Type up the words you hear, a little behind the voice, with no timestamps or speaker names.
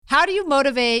How do you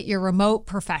motivate your remote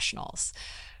professionals?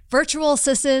 Virtual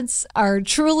assistants are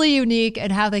truly unique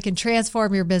in how they can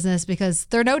transform your business because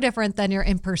they're no different than your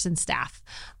in-person staff.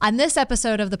 On this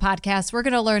episode of the podcast, we're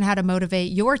going to learn how to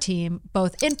motivate your team,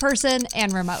 both in person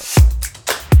and remote.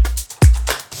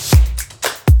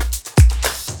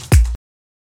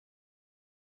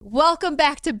 Welcome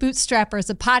back to Bootstrappers,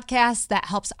 a podcast that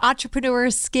helps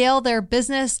entrepreneurs scale their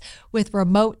business with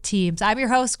remote teams. I'm your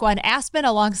host, Gwen Aspen,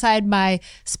 alongside my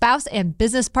spouse and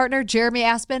business partner, Jeremy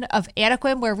Aspen of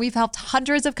Adequim, where we've helped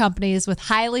hundreds of companies with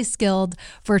highly skilled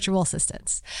virtual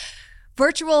assistants.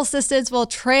 Virtual assistants will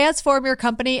transform your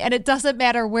company, and it doesn't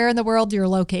matter where in the world you're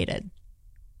located.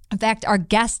 In fact, our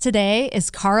guest today is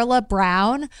Carla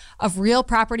Brown of Real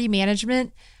Property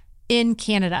Management in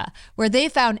Canada, where they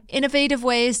found innovative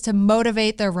ways to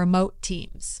motivate their remote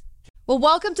teams. Well,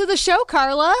 welcome to the show,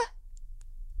 Carla.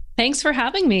 Thanks for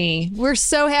having me. We're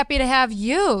so happy to have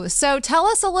you. So tell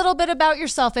us a little bit about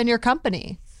yourself and your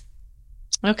company.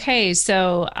 Okay,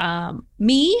 so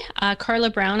Carla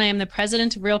Brown, I am the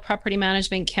president of Real Property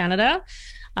Management Canada.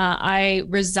 I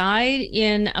reside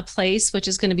in a place which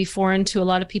is going to be foreign to a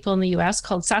lot of people in the U.S.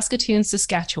 called Saskatoon,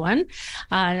 Saskatchewan.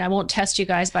 And I won't test you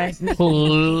guys by...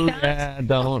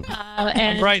 don't.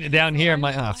 I'm writing it down here in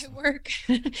my house.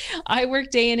 I work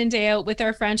day in and day out with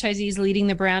our franchisees leading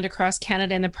the brand across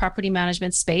Canada in the property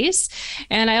management space.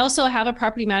 And I also have a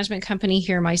property management company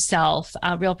here myself,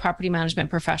 Real Property Management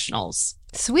Professionals.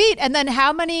 Sweet. And then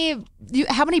how many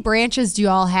branches do you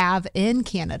all have in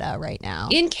Canada right now?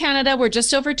 In Canada, we're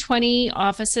just over 20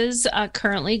 offices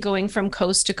currently going from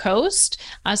coast to coast.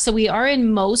 So we are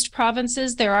in most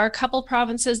provinces. There are a couple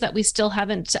provinces that we still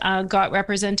haven't got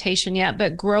representation yet,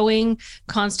 but growing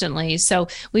constantly. So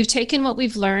we've taken what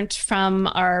we've learned from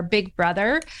our big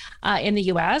brother in the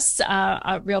US,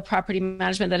 Real Property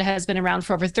Management, that has been around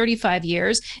for over 35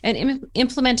 years, and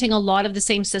implementing a lot of the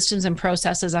same systems and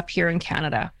processes up here in Canada.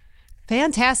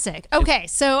 Fantastic. Okay,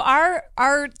 so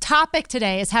our topic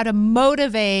today is how to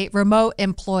motivate remote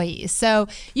employees. So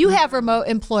you have remote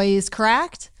employees,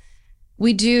 correct?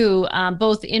 We do,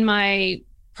 both in my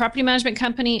property management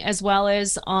company as well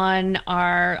as on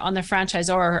the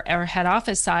franchisor or our head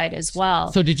office side as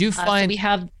well. So did you find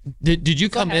did you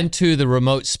come into the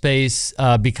remote space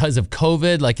because of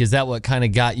COVID? Like, is that what kind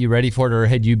of got you ready for it, or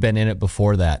had you been in it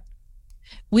before that?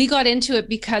 We got into it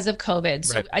because of COVID.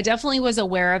 So right. I definitely was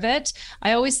aware of it.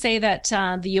 I always say that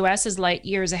the US is light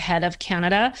years ahead of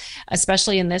Canada,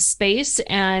 especially in this space.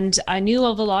 And I knew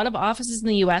of a lot of offices in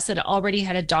the US that already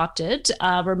had adopted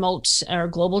remote or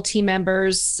global team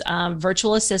members,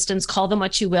 virtual assistants, call them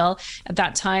what you will, at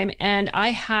that time. And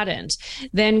I hadn't.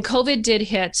 Then COVID did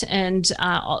hit, and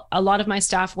a lot of my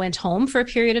staff went home for a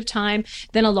period of time.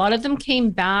 Then a lot of them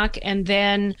came back, and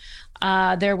then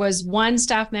there was one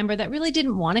staff member that really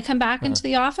didn't want to come back into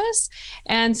the office.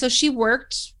 And so she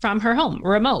worked from her home,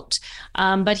 remote,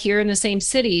 but here in the same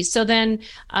city. So then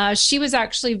she was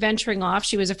actually venturing off.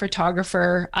 She was a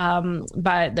photographer,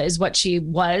 but is what she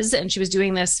was. And she was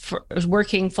doing this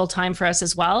working full time for us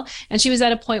as well. And she was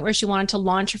at a point where she wanted to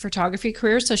launch her photography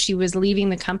career. So she was leaving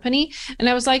the company. And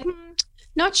I was like,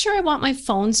 not sure I want my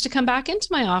phones to come back into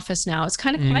my office now. It's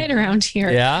kind of quiet around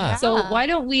here. Yeah. So why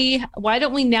don't we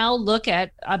now look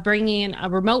at bringing in a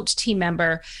remote team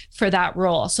member for that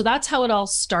role? So that's how it all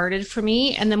started for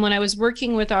me. And then when I was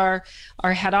working with our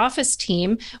head office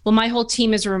team, well, my whole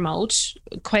team is remote,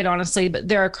 quite honestly, but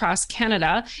they're across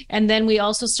Canada. And then we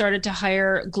also started to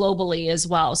hire globally as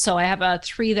well. So I have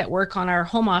 3 that work on our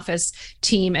home office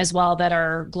team as well that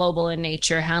are global in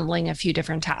nature, handling a few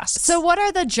different tasks. So what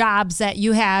are the jobs that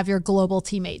you have your global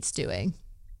teammates doing?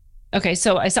 Okay,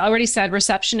 so I already said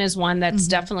reception is one that's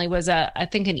definitely was I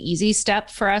think an easy step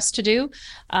for us to do,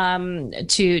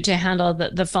 to handle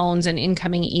the phones and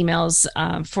incoming emails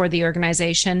for the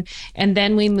organization. And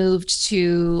then we moved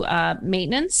to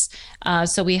maintenance.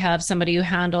 So we have somebody who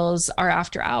handles our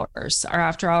after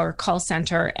hour call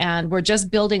center, and we're just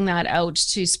building that out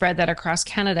to spread that across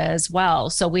Canada as well.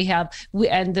 So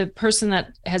and the person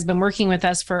that has been working with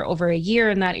us for over a year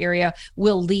in that area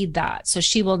will lead that. So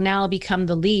she will now become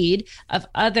the lead of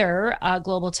other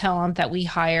global talent that we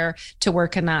hire to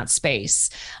work in that space.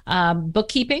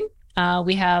 Bookkeeping.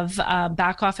 We have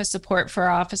back office support for our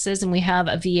offices, and we have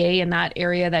a VA in that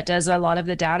area that does a lot of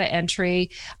the data entry,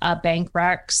 bank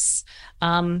recs,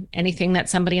 anything that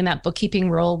somebody in that bookkeeping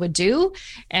role would do.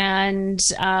 And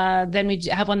then we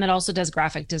have one that also does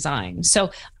graphic design.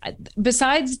 So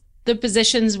besides the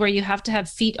positions where you have to have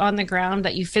feet on the ground,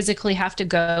 that you physically have to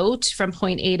go from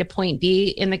point A to point B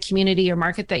in the community or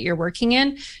market that you're working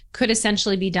in, could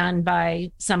essentially be done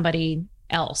by somebody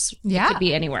else. Yeah. It could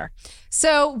be anywhere.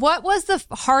 So what was the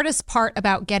hardest part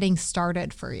about getting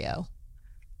started for you?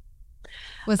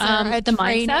 Was there the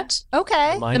mindset?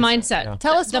 Okay. The mindset. Yeah.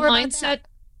 Tell us the more mindset. about that.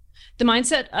 The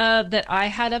mindset that I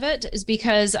had of it is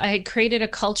because I had created a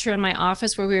culture in my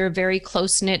office where we were a very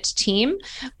close-knit team,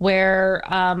 where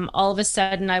all of a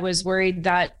sudden I was worried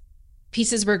that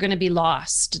pieces were going to be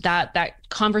lost, that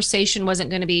conversation wasn't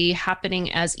going to be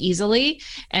happening as easily.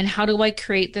 And how do I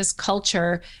create this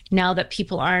culture now that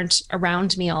people aren't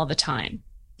around me all the time?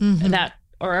 Mm-hmm.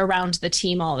 Or around the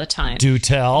team all the time. Do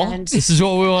tell. And- This is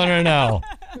what we want to know.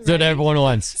 That's what everyone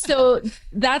wants. So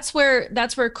that's where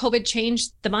COVID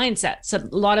changed the mindset. So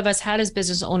a lot of us had as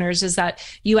business owners is that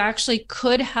you actually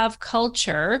could have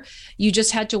culture. You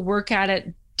just had to work at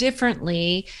it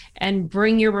differently and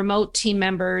bring your remote team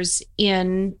members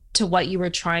in to what you were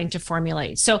trying to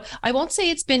formulate. So I won't say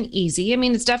it's been easy. I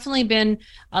mean, it's definitely been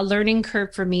a learning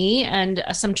curve for me and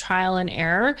some trial and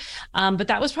error. But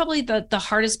that was probably the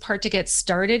hardest part to get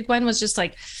started, Gwen, was just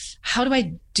like, how do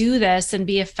I do this and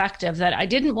be effective? That I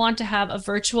didn't want to have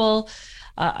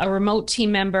a remote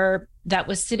team member that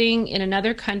was sitting in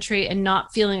another country and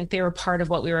not feeling like they were part of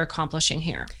what we were accomplishing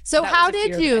here. So That how was a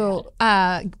did fear you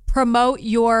that promote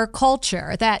your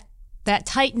culture, that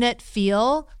tight-knit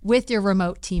feel with your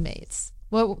remote teammates?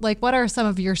 What are some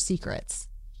of your secrets?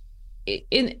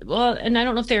 and I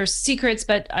don't know if they're secrets,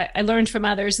 but I learned from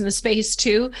others in the space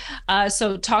too.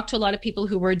 So talked to a lot of people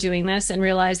who were doing this and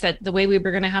realized that the way we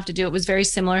were going to have to do it was very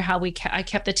similar how I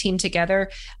kept the team together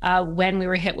when we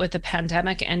were hit with the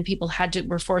pandemic and people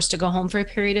were forced to go home for a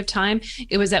period of time.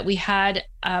 It was that we had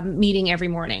a meeting every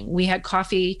morning. We had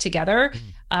coffee together.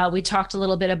 We talked a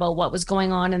little bit about what was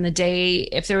going on in the day,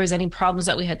 if there was any problems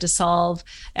that we had to solve.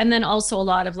 And then also a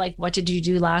lot of like, what did you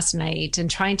do last night? And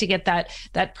trying to get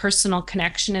that personal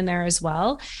connection in there as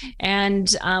well.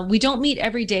 And we don't meet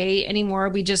every day anymore.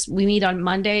 We meet on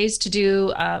Mondays to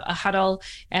do a huddle,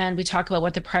 and we talk about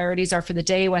what the priorities are for the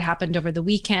day, what happened over the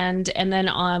weekend. And then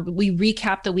we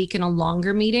recap the week in a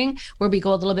longer meeting where we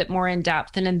go a little bit more in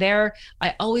depth. And in there,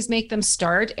 I always make them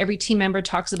start. Every team member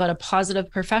talks about a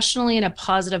positive professionally and a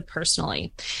positive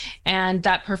personally. And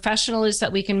that professional is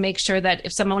that we can make sure that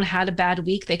if someone had a bad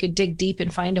week, they could dig deep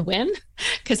and find a win,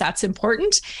 because that's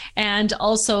important. And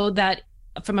also that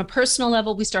from a personal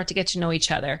level, we start to get to know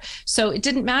each other. So it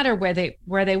didn't matter where they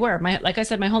were. Like I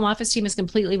said, my home office team is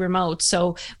completely remote.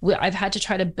 So I've had to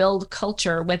try to build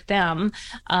culture with them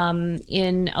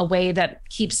in a way that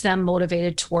keeps them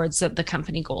motivated towards the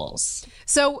company goals.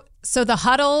 So the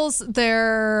huddles,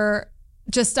 they're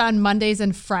just on Mondays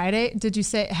and Friday. Did you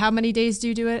say how many days do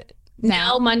you do it?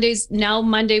 Now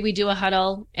Monday we do a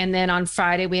huddle, and then on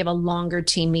Friday we have a longer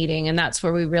team meeting, and that's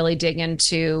where we really dig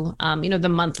into the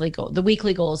monthly goal, the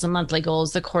weekly goals, the monthly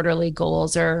goals, the quarterly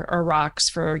goals or rocks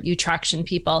for you traction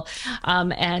people,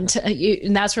 and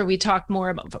that's where we talk more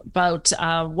about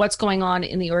what's going on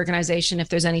in the organization, if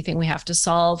there's anything we have to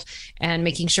solve, and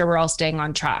making sure we're all staying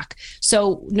on track.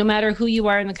 So no matter who you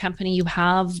are in the company, you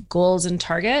have goals and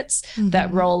targets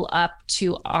that roll up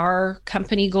to our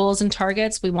company goals and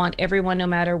targets. We want everyone, no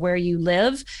matter where you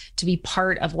live, to be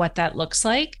part of what that looks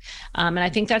like. And I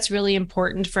think that's really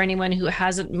important for anyone who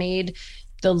hasn't made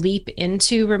the leap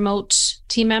into remote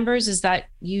team members, is that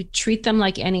you treat them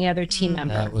like any other team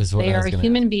member. That was what they I was are a gonna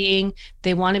human being.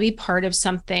 They want to be part of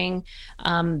something.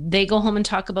 They go home and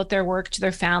talk about their work to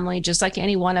their family, just like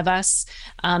any one of us.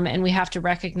 And we have to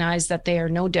recognize that they are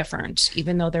no different,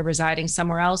 even though they're residing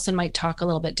somewhere else and might talk a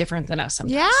little bit different than us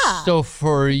sometimes. Yeah. So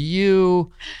for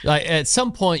you, at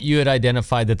some point you had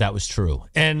identified that was true.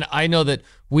 And I know that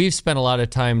we've spent a lot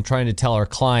of time trying to tell our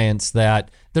clients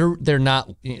that they're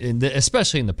not,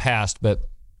 especially in the past, but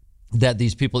that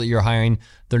these people that you're hiring,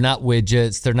 they're not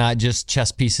widgets. They're not just chess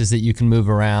pieces that you can move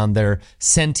around. They're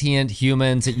sentient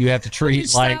humans that you have to treat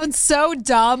Which like. sounds so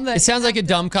dumb. It sounds like a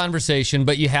dumb conversation,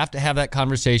 but you have to have that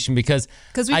conversation because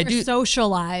we were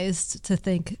socialized to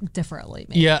think differently.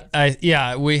 Maybe.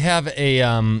 Yeah, we have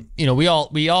a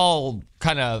we all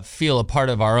kind of feel a part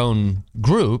of our own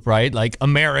group, right? Like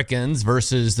Americans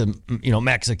versus the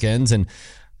Mexicans, and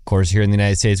of course here in the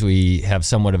United States we have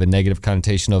somewhat of a negative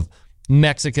connotation of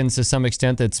Mexicans to some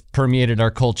extent that's permeated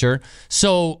our culture.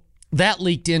 So that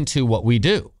leaked into what we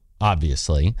do,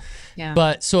 obviously. Yeah.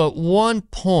 But so at one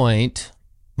point,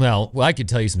 well, I could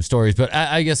tell you some stories, but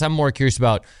I guess I'm more curious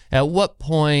about at what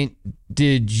point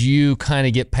did you kind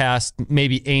of get past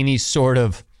maybe any sort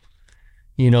of,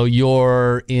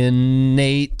 your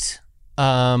innate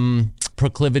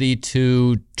proclivity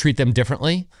to treat them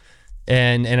differently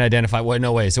and identify, well,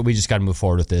 no way, so we just got to move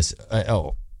forward with this.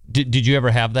 Did you ever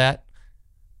have that?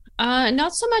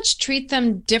 Not so much treat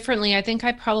them differently. I think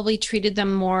I probably treated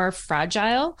them more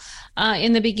fragile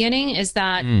in the beginning. Is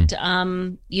that,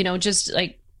 just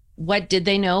like, what did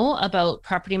they know about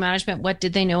property management? What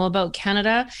did they know about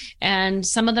Canada? And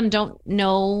some of them don't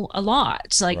know a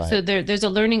lot. Like, right. So there's a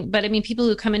learning, but I mean, people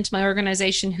who come into my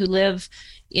organization who live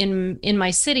in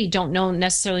my city don't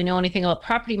necessarily know anything about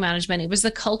property management. It was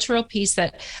the cultural piece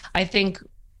that I think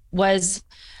was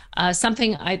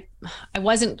something I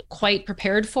wasn't quite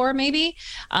prepared for, maybe.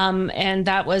 And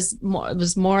that was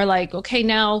more like, okay,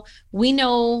 now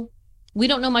we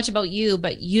don't know much about you,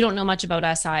 but you don't know much about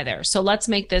us either. So let's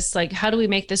make this like, how do we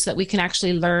make this so that we can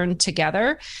actually learn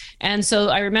together? And so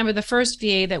I remember the first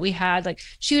VA that we had, like,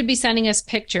 she would be sending us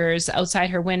pictures outside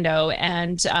her window,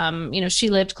 and she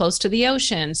lived close to the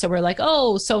ocean. So we're like,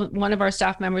 oh, so one of our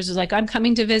staff members was like, I'm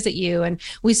coming to visit you. And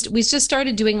we just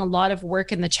started doing a lot of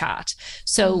work in the chat.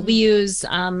 So we use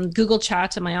Google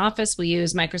Chat in my office. We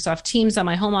use Microsoft Teams on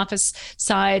my home office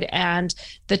side, and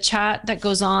the chat that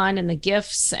goes on and the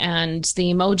GIFs and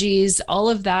the emojis, all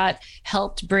of that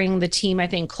helped bring the team, I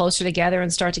think, closer together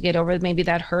and start to get over maybe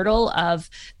that hurdle of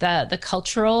the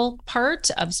cultural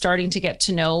part of starting to get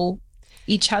to know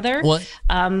each other. What?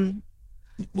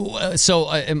 So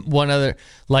one other,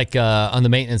 like on the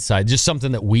maintenance side, just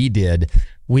something that we did,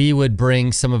 we would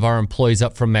bring some of our employees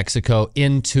up from Mexico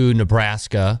into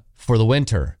Nebraska for the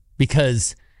winter,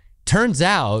 because turns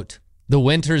out the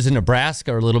winters in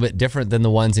Nebraska are a little bit different than the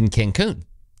ones in Cancun.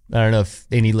 I don't know if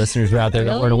any listeners are out there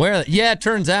that weren't aware of that. Yeah, it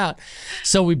turns out.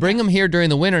 So we bring them here during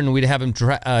the winter, and we'd have them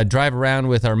drive around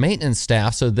with our maintenance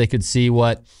staff so they could see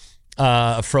what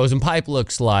a frozen pipe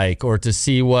looks like, or to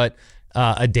see what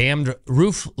a dammed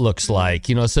roof looks like,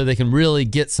 so they can really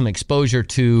get some exposure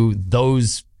to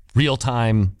those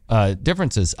real-time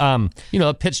differences. A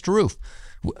pitched roof.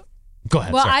 Go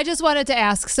ahead. Well, sorry. I just wanted to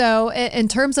ask, so in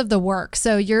terms of the work,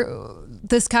 so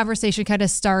this conversation kind of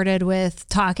started with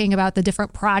talking about the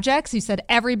different projects. You said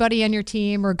everybody on your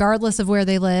team, regardless of where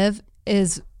they live,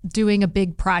 is doing a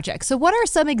big project. So what are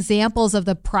some examples of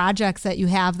the projects that you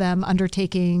have them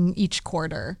undertaking each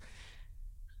quarter?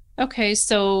 Okay,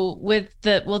 so with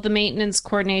the maintenance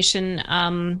coordination,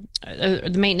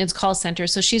 the maintenance call center,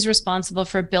 so she's responsible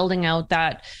for building out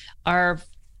that our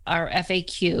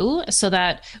FAQ, so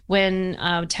that when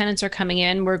tenants are coming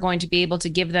in, we're going to be able to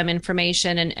give them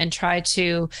information and try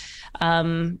to,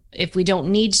 if we don't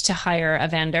need to hire a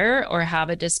vendor or have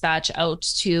a dispatch out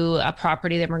to a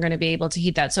property, then we're going to be able to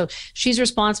heat that. So she's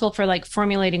responsible for like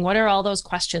formulating what are all those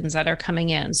questions that are coming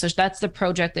in. So that's the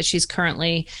project that she's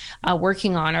currently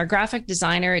working on. Our graphic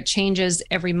designer, it changes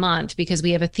every month because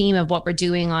we have a theme of what we're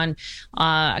doing on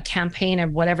a campaign or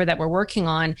whatever that we're working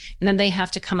on. And then they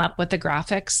have to come up with the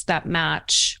graphics that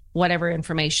match whatever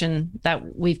information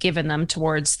that we've given them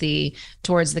towards the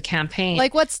campaign.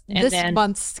 Like, what's this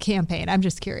month's campaign? I'm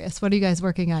just curious. What are you guys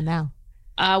working on now?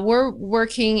 We're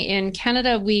working in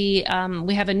Canada. We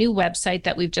have a new website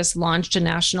that we've just launched, a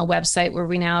national website where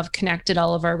we now have connected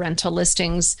all of our rental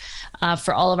listings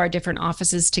for all of our different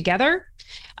offices together.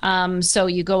 So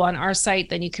you go on our site,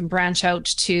 then you can branch out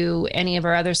to any of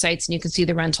our other sites, and you can see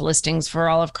the rental listings for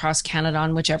all across Canada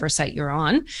on whichever site you're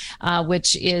on,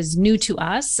 which is new to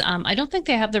us. I don't think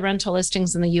they have the rental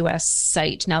listings in the US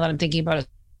site, now that I'm thinking about it.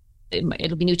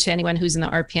 It'll be new to anyone who's in the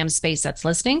RPM space that's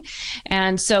listening.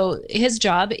 And so his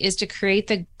job is to create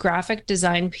the graphic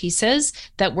design pieces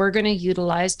that we're going to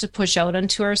utilize to push out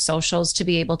onto our socials to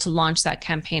be able to launch that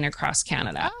campaign across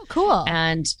Canada. Oh, cool.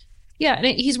 And yeah, and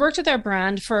he's worked with our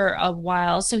brand for a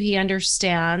while, so he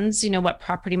understands, what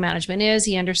property management is.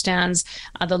 He understands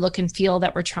the look and feel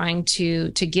that we're trying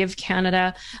to give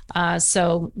Canada.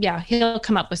 So yeah, he'll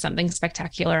come up with something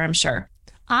spectacular, I'm sure.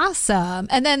 Awesome.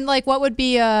 And then, like, what would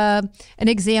be an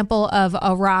example of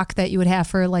a rock that you would have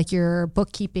for like your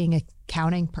bookkeeping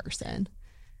accounting person?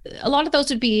 A lot of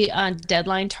those would be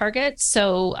deadline targets.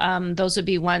 So those would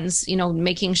be ones,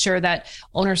 making sure that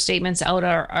owner statements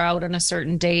are out on a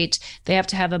certain date. They have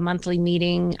to have a monthly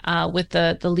meeting with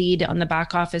the lead on the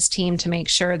back office team to make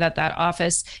sure that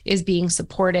office is being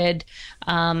supported,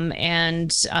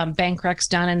 and bank recs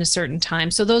done in a certain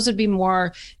time. So those would be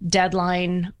more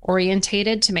deadline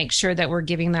orientated to make sure that we're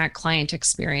giving that client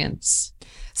experience.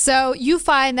 So you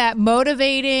find that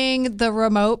motivating the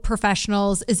remote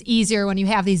professionals is easier when you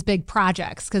have these big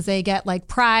projects, because they get like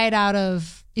pride out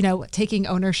of, taking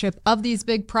ownership of these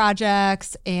big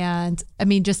projects. And I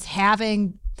mean, just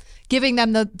giving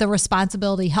them the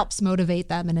responsibility helps motivate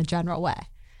them in a general way.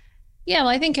 Yeah, well,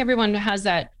 I think everyone has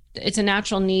that it's a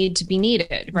natural need to be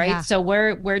needed, right? Yeah. So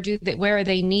where are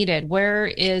they needed? Where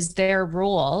is their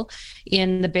role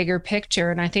in the bigger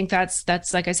picture? And I think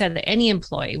that's like I said, any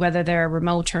employee, whether they're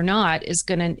remote or not, is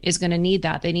gonna need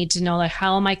that. They need to know, like,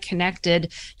 how am I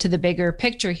connected to the bigger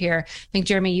picture here? I think,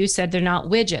 Jeremy, you said they're not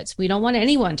widgets. We don't want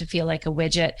anyone to feel like a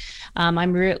widget.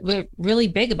 I'm really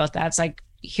big about that. It's like,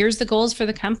 here's the goals for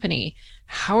the company.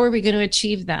 How are we going to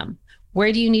achieve them?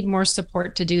 Where do you need more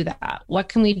support to do that? What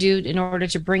can we do in order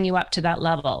to bring you up to that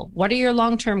level? What are your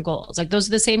long-term goals? Like, those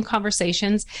are the same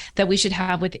conversations that we should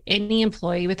have with any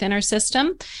employee within our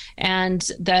system. And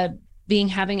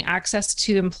having access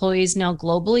to employees now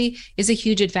globally is a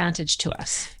huge advantage to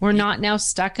us. We're not now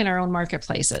stuck in our own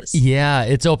marketplaces. Yeah,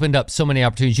 it's opened up so many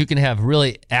opportunities. You can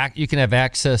have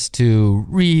access to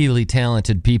really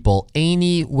talented people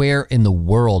anywhere in the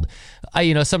world.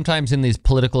 Sometimes in these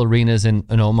political arenas in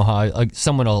Omaha,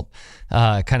 someone will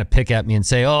kind of pick at me and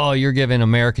say, "Oh, you're giving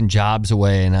American jobs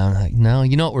away," and I'm like, "No,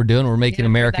 you know what we're doing? We're making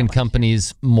American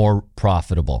companies more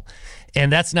profitable."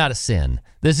 And that's not a sin.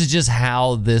 This is just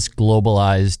how this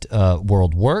globalized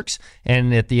world works.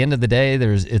 And at the end of the day,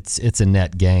 it's a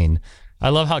net gain. I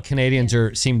love how Canadians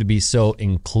seem to be so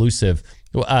inclusive.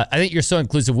 I think you're so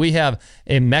inclusive. We have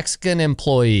a Mexican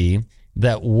employee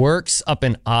that works up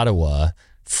in Ottawa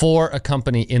for a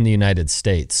company in the United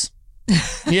States.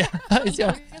 Yeah.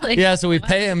 Really? Yeah, so we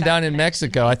pay him down in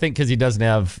Mexico, I think because he doesn't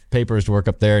have papers to work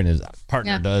up there and his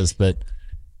partner does, But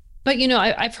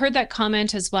I've heard that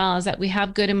comment as well, is that we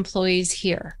have good employees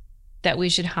here that we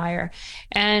should hire,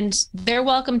 and they're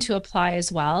welcome to apply as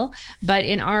well. But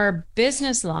in our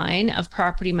business line of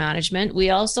property management, we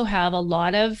also have a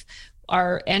lot of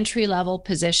our entry-level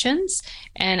positions,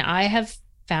 and I have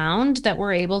found that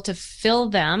we're able to fill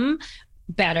them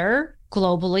better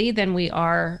globally than we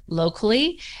are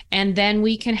locally. And then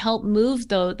we can help move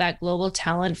that global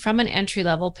talent from an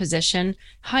entry-level position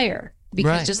higher.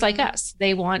 Because just like us,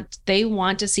 they want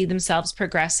to see themselves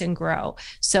progress and grow.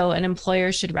 So an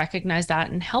employer should recognize that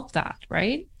and help that,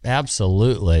 right?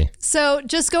 Absolutely. So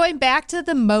just going back to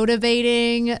the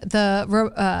motivating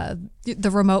the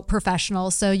remote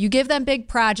professionals. So you give them big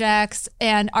projects,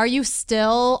 and are you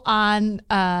still on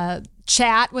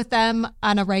chat with them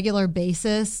on a regular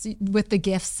basis with the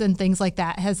gifts and things like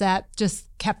that? Has that just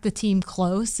kept the team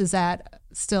close? Is that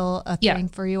still a thing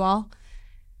for you all?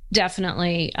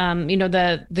 Definitely.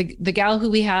 The gal who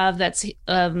we have that's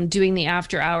doing the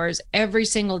after hours every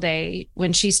single day,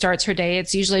 when she starts her day,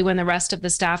 it's usually when the rest of the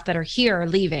staff that are here are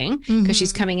leaving, because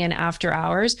she's coming in after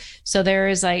hours. So there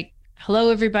is like,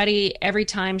 hello, everybody, every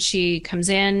time she comes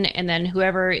in, and then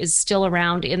whoever is still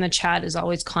around in the chat is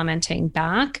always commenting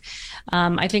back.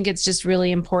 I think it's just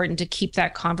really important to keep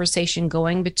that conversation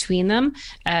going between them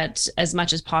as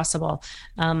much as possible.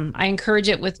 I encourage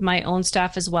it with my own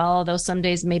staff as well, although some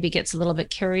days maybe gets a little bit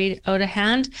carried out of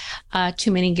hand, too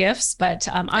many gifts, but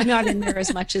I'm not in there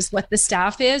as much as what the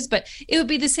staff is. But it would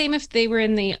be the same if they were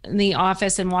in the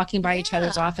office and walking by each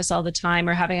other's office all the time,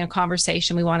 or having a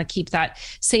conversation. We want to keep that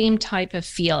same type of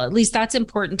feel. At least that's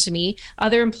important to me.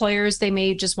 Other employers, they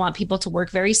may just want people to work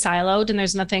very siloed, and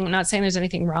I'm not saying there's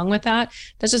anything wrong with that.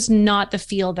 That's just not the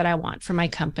feel that I want for my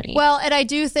company. Well, and I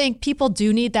do think people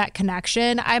do need that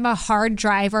connection. I'm a hard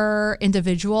driver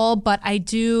individual, but I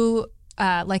do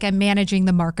I'm managing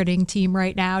the marketing team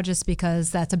right now, just because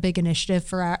that's a big initiative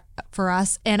for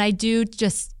us. And I do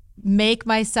just make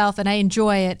myself, and I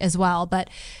enjoy it as well, but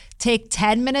take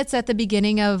 10 minutes at the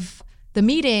beginning of the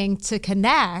meeting to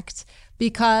connect,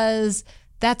 because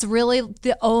that's really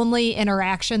the only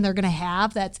interaction they're going to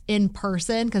have that's in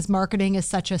person, because marketing is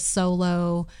such a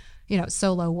solo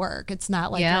work. It's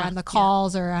not like you're on the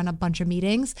calls or on a bunch of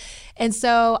meetings. And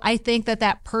so I think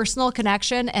that personal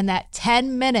connection and that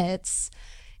 10 minutes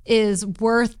is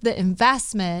worth the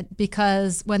investment,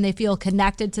 because when they feel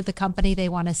connected to the company, they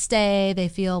want to stay. They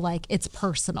feel like it's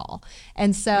personal.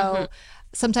 And so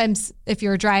sometimes if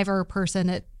you're a driver person,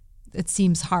 it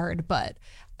seems hard, but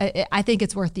I think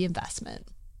it's worth the investment.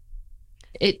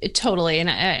 It totally. And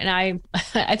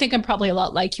I think I'm probably a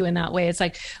lot like you in that way. It's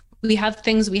like, we have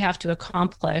things we have to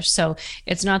accomplish. So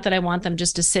it's not that I want them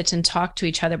just to sit and talk to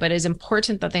each other, but it's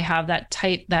important that they have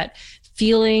that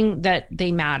feeling that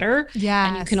they matter. Yeah.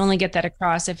 And you can only get that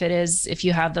across if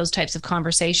you have those types of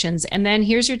conversations. And then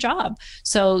here's your job.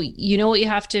 So you know what you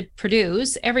have to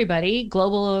produce, everybody,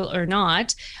 global or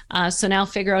not. So now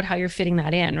figure out how you're fitting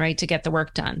that in, right, to get the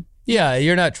work done. Yeah,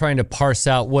 you're not trying to parse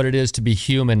out what it is to be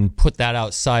human, put that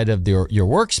outside of your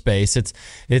workspace.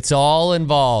 It's all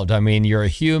involved. I mean, you're a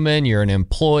human, you're an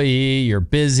employee, you're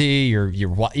busy,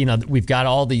 we've got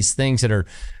all these things that are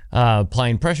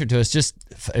applying pressure to us. Just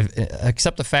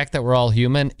accept the fact that we're all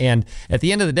human. And at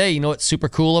the end of the day, you know what's super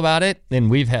cool about it? And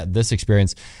we've had this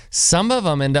experience. Some of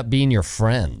them end up being your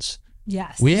friends.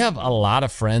 Yes. We have a lot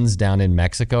of friends down in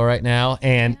Mexico right now,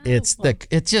 and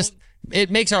it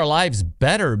makes our lives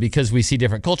better because we see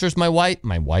different cultures. My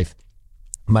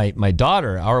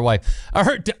daughter,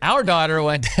 our daughter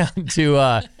went down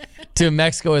to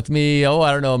Mexico with me,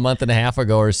 I don't know, a month and a half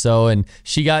ago or so, and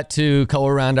she got to go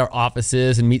around our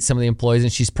offices and meet some of the employees,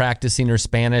 and she's practicing her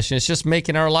Spanish, and it's just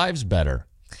making our lives better.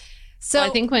 So I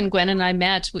think when Gwen and I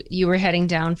met, you were heading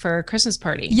down for a Christmas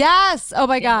party. Yes. Oh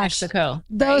my gosh. Mexico.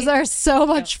 Those are so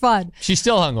much fun. She's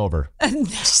still hungover.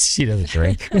 She doesn't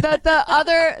drink.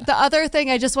 The other thing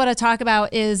I just want to talk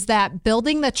about is that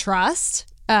building the trust.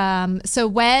 So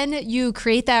when you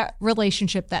create that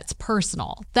relationship that's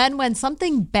personal, then when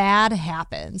something bad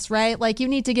happens, right? Like you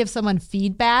need to give someone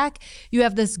feedback, you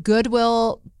have this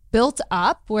goodwill built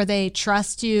up where they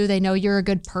trust you, they know you're a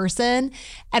good person.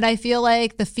 And I feel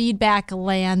like the feedback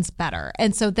lands better.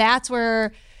 And so that's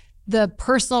where the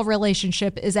personal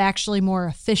relationship is actually more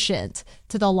efficient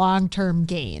to the long-term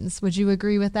gains. Would you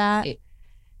agree with that?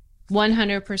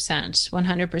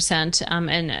 100%.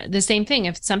 And the same thing,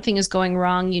 if something is going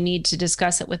wrong, you need to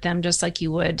discuss it with them just like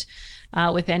you would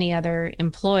with any other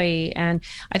employee. And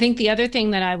I think the other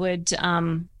thing that I would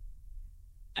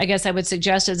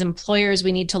suggest as employers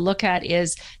we need to look at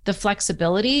is the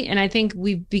flexibility. And I think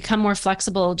we've become more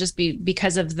flexible just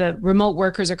because of the remote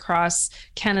workers across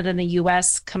Canada and the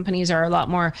US. Companies are a lot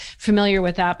more familiar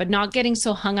with that, but not getting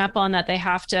so hung up on that they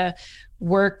have to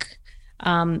work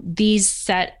these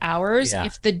set hours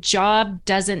if the job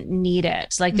doesn't need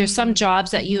it. Like there's some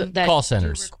jobs that call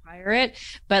centers require it,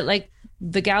 but like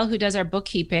the gal who does our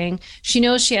bookkeeping, she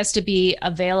knows she has to be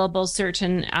available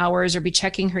certain hours or be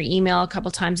checking her email a couple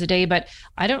times a day. But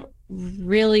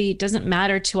it doesn't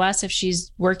matter to us if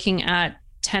she's working at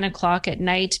 10 o'clock at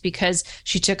night because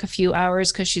she took a few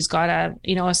hours because she's got a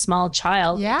small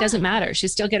child. It doesn't matter.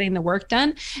 She's still getting the work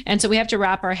done. And so we have to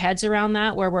wrap our heads around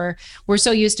that, where we're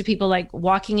so used to people like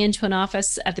walking into an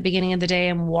office at the beginning of the day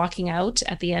and walking out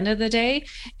at the end of the day.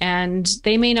 And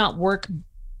they may not work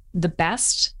the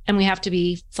best, and we have to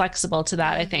be flexible to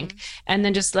that, I think. And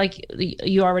then just like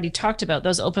you already talked about,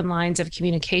 those open lines of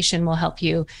communication will help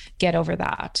you get over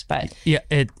that. But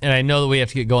and I know that we have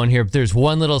to get going here, but there's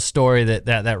one little story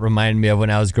that reminded me of when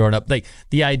I was growing up. Like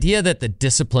the idea that the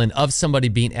discipline of somebody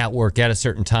being at work at a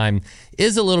certain time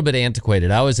is a little bit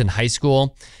antiquated. I was in high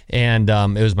school, and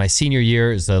it was my senior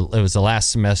year. It was the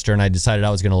last semester, and I decided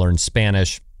I was going to learn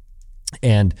Spanish.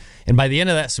 And by the end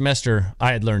of that semester,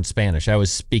 I had learned Spanish. I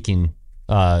was speaking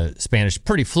Spanish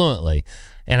pretty fluently,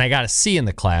 and I got a C in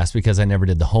the class because I never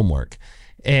did the homework.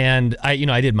 And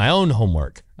I did my own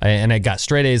homework, and I got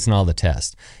straight A's in all the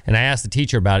tests. And I asked the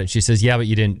teacher about it. She says, "Yeah, but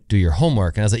you didn't do your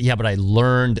homework." And I was like, "Yeah, but I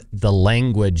learned the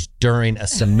language during a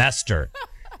semester,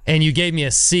 and you gave me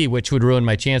a C, which would ruin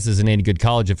my chances in any good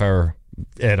college if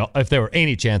there were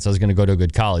any chance I was going to go to a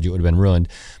good college, it would have been ruined."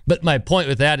 But my point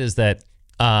with that is that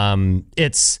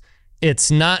it's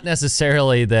not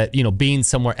necessarily that, being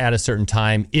somewhere at a certain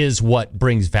time is what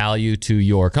brings value to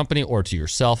your company or to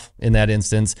yourself in that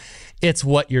instance. It's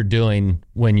what you're doing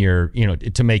when you're,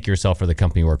 to make yourself or the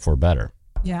company you work for better.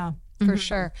 Yeah, for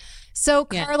sure. So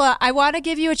Carla, I want to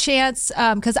give you a chance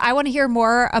because I want to hear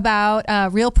more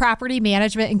about real property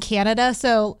management in Canada.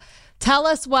 So tell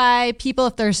us why people,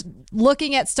 if they're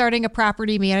looking at starting a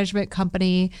property management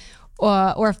company,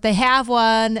 or if they have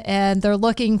one and they're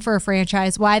looking for a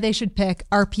franchise, why they should pick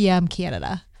RPM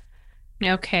Canada.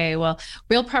 Okay, well,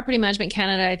 Real Property Management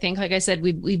Canada, I think, like I said,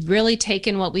 we've really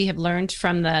taken what we have learned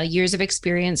from the years of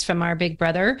experience from our big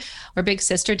brother or big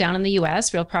sister down in the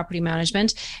US, Real Property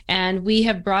Management, and we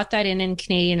have brought that in and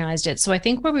Canadianized it. So I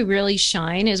think where we really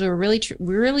shine is we're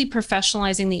really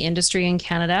professionalizing the industry in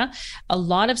Canada. A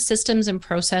lot of systems and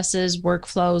processes,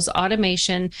 workflows,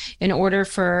 automation in order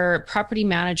for property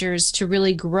managers to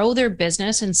really grow their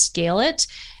business and scale it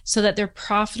so that they're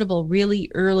profitable really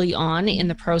early on in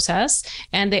the process,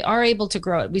 and they are able to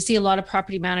grow it. We see a lot of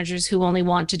property managers who only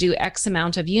want to do X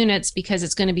amount of units because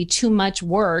it's going to be too much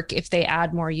work if they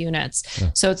add more units. Yeah.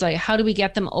 So it's like, how do we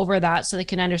get them over that so they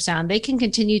can understand they can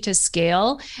continue to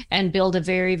scale and build a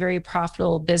very, very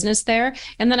profitable business there?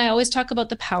 And then I always talk about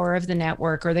the power of the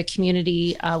network or the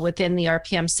community within the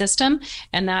RPM system.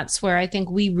 And that's where I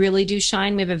think we really do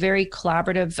shine. We have a very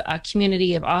collaborative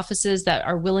community of offices that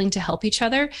are willing to help each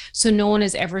other. So no one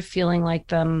is ever feeling like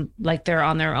they're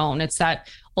on their own. It's that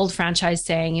old franchise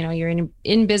saying, you're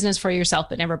in business for yourself,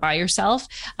 but never by yourself.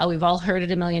 We've all heard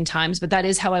it a million times, but that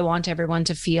is how I want everyone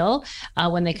to feel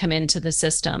when they come into the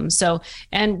system. So,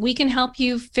 and we can help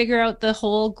you figure out the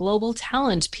whole global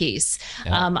talent piece.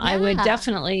 I would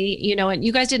definitely, and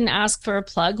you guys didn't ask for a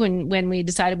plug when we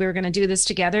decided we were going to do this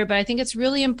together, but I think it's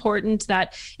really important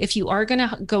that if you are going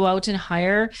to go out and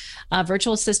hire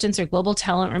virtual assistants or global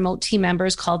talent, remote team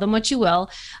members, call them what you will,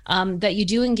 that you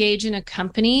do engage in a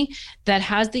company that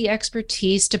has the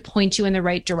expertise to point you in the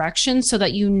right direction so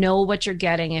that you know what you're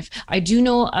getting. If I do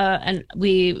know, and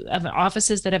we have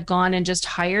offices that have gone and just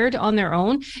hired on their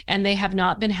own and they have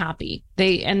not been happy.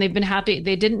 They've been happy.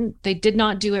 They did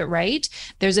not do it right.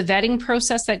 There's a vetting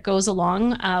process that goes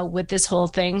along with this whole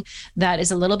thing that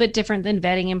is a little bit different than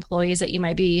vetting employees that you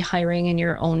might be hiring in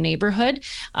your own neighborhood.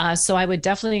 So I would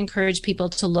definitely encourage people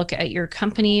to look at your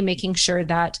company, making sure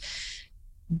that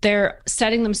they're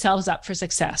setting themselves up for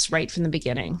success right from the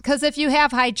beginning. Because if you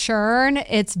have high churn,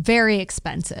 it's very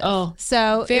expensive. Oh,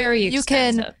 so very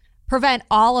expensive. You can prevent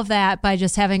all of that by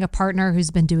just having a partner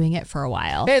who's been doing it for a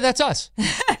while. Hey, that's us.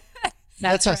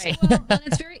 That's right. Well, and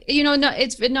it's very,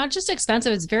 it's not just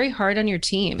expensive. It's very hard on your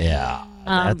team. Yeah.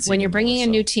 When you're bringing in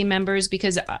new team members,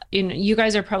 because you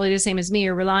guys are probably the same as me.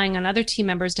 You're relying on other team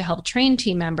members to help train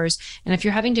team members, and if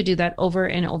you're having to do that over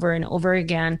and over and over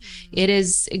again, it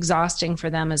is exhausting for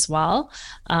them as well.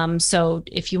 So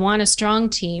if you want a strong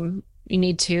team, you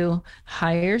need to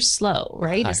hire slow,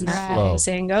 right? Isn't that what the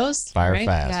saying goes? Fire right?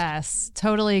 fast. Yes,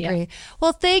 totally agree.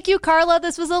 Well, thank you, Carla.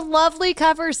 This was a lovely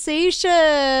conversation.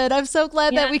 I'm so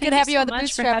glad that we could have you on the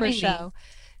Bootstrapper Show.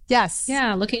 Yes.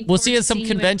 Yeah. We'll see you at some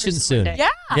conventions soon. Yeah.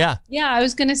 I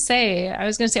was going to say,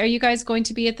 are you guys going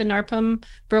to be at the NARPM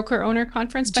Broker Owner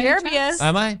Conference? Jeremy is.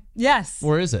 Am I? Yes.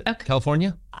 Where is it? Okay.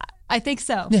 California? I think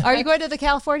so. Yeah. Are you going to the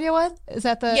California one? Is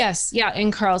that the? Yes. Yeah. In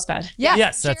Carlsbad.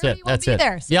 Yes. That's Jeremy it. That's will it. be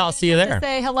there, so I'll see you there.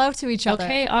 Say hello to each other.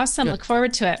 Okay. Awesome. Look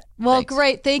forward to it. Well,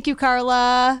 great. Thank you,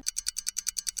 Carla.